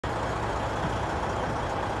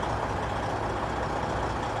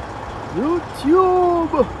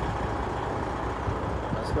YouTube!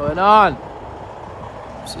 What's going on?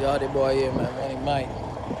 See how the boy here, man, running mine.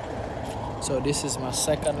 So this is my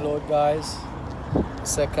second load, guys.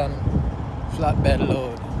 Second flatbed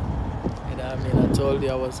load. You know what I mean? I told you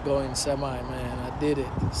I was going semi, man. I did it.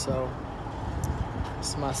 So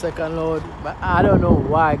it's my second load, but I don't know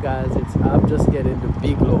why, guys. I'm just getting the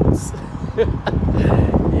big loads.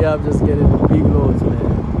 Yeah, I'm just getting the big loads, man.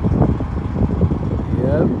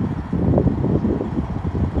 Yep.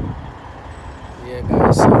 Yeah,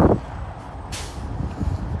 guys. So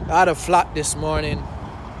I had a flat this morning.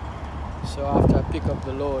 So after I pick up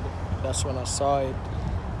the load, that's when I saw it.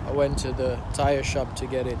 I went to the tire shop to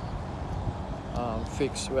get it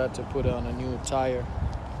fixed. We had to put on a new tire.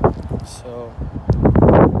 So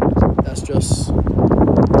that's just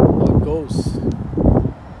how it goes.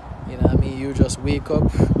 You know what I mean? You just wake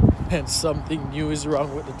up and something new is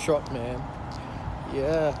wrong with the truck, man.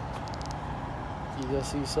 Yeah. You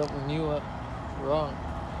just see something new wrong.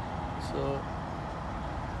 So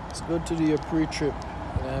it's good to do your pre-trip,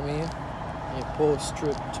 you know what I mean? Your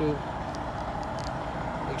post-trip too.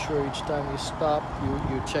 Make sure each time you stop,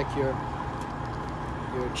 you check your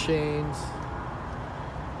chains.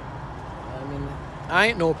 I mean, I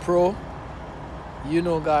ain't no pro. You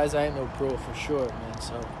know, guys, I ain't no pro for sure, man.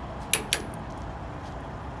 So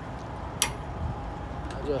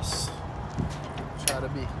I just try to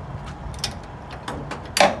be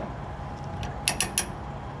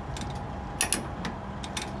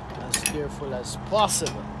as careful as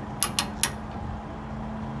possible.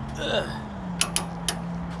 Ugh.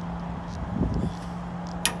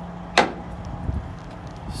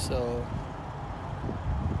 So,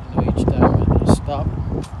 you know, each time I just stop,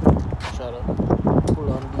 try to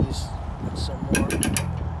pull on these some more.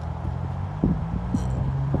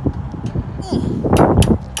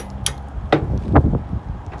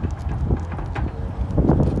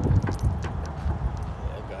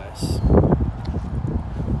 Yeah, guys.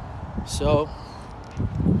 So,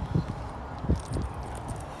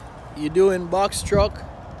 you doing box truck?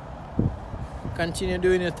 Continue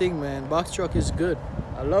doing your thing, man. Box truck is good.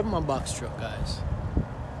 I love my box truck, guys.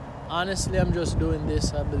 Honestly, I'm just doing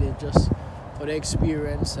this, I believe, just for the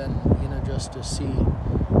experience and, you know, just to see, you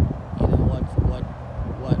know,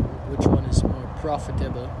 which one is more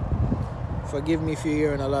profitable. Forgive me if you're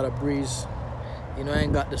hearing a lot of breeze. You know, I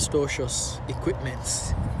ain't got the Stocious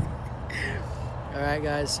equipment. Alright,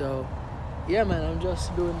 guys, so yeah, man, I'm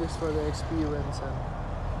just doing this for the experience and,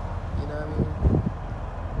 you know what I mean,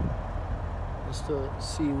 just to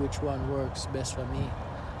see which one works best for me.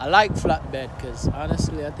 I like flatbed because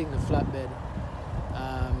honestly, I think the flatbed,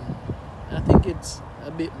 I think it's a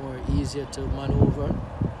bit more easier to maneuver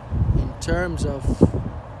in terms of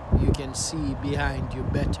you can see behind you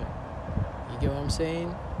better. You get what I'm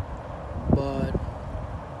saying? But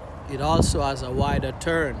it also has a wider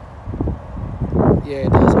turn. Yeah,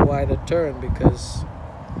 it has a wider turn because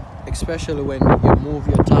especially when you move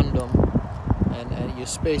your tandem and you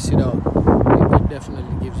space it out, it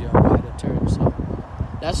definitely gives you a wider turn. So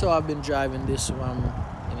that's how I've been driving this one,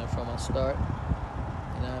 you know, from a start.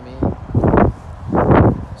 You know what I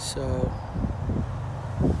mean? So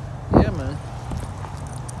yeah, man.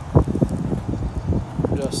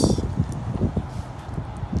 Just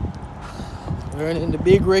learning the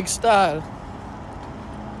big rig style.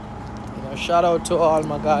 You know, shout out to all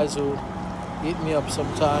my guys who hit me up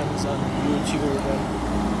sometimes on YouTube and,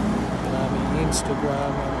 you know what I mean,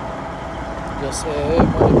 Instagram, and just say, hey,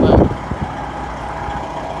 money man,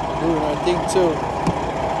 we're doing our thing too.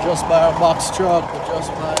 Just buy a box truck, or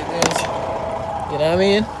just buy this. You know what I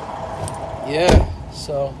mean? Yeah.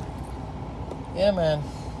 So, yeah, man.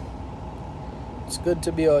 It's good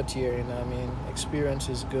to be out here, you know what I mean? Experience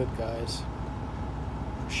is good, guys.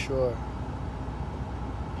 For sure.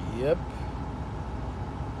 Yep.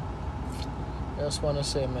 Just want to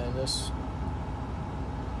say, man, just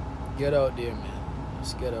get out there, man.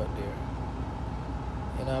 Just get out there.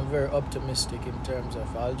 And I'm very optimistic in terms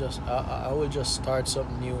of I will just start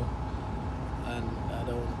something new, and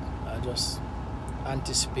I just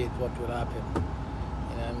anticipate what will happen. You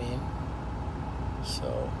know what I mean?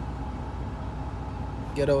 So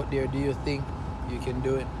get out there, do your thing. You can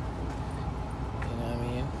do it. You know what I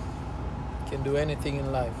mean? You can do anything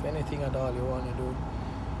in life, anything at all you want to do,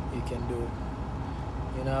 you can do it.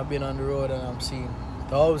 You know, I've been on the road and I'm seeing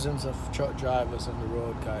thousands of truck drivers on the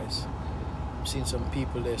road, guys. I've seen some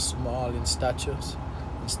people, they're small in statures,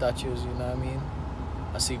 you know what I mean?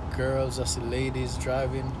 I see girls, I see ladies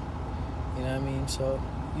driving, you know what I mean? So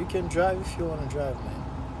you can drive if you want to drive, man.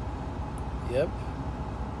 Yep.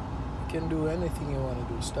 You can do anything you want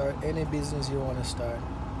to do. Start any business you want to start.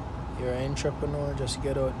 you're an entrepreneur, just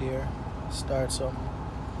get out there, start something.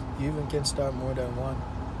 You even can start more than one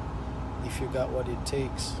if you got what it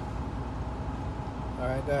takes.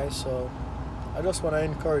 Alright guys, so I just want to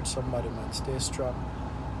encourage somebody, man. Stay strong,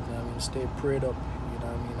 you know what I mean? Stay prayed up, you know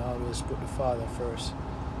what I mean? Always put the Father first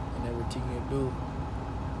in everything you do,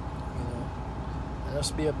 you know. And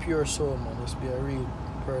just be a pure soul, man. Just be a real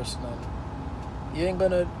person. And you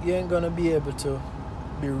ain't gonna be able to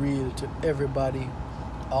be real to everybody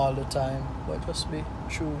all the time, but just be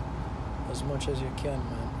true as much as you can,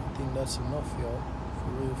 man. I think that's enough, yo. For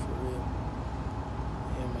real, for real.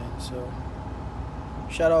 Yeah, man. So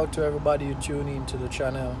shout out to everybody who tune in to the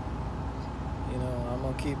channel. You know, I'm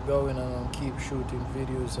gonna keep going and I'm gonna keep shooting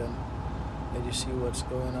videos and let you see what's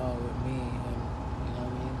going on with me and, you know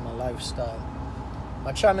what I mean, my lifestyle.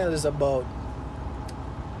 My channel is about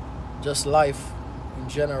just life in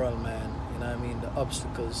general, man. You know what I mean? The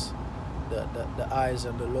obstacles, the highs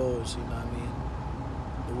and the lows, you know what I mean?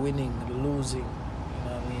 The winning, the losing, you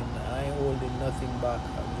know what I mean? I ain't holding nothing back.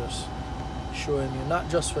 I'm just showing you, not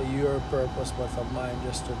just for your purpose, but for mine,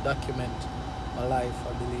 just to document my life.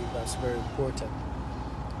 I believe that's very important.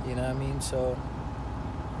 You know what I mean? So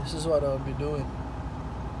this is what I'll be doing,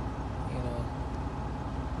 you know.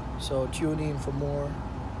 So tune in for more.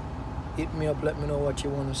 Hit me up, let me know what you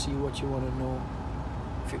want to see, what you want to know.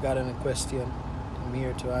 If you got any question, I'm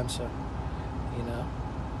here to answer, you know.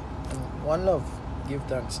 And one love, give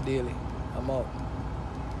thanks daily. I'm out.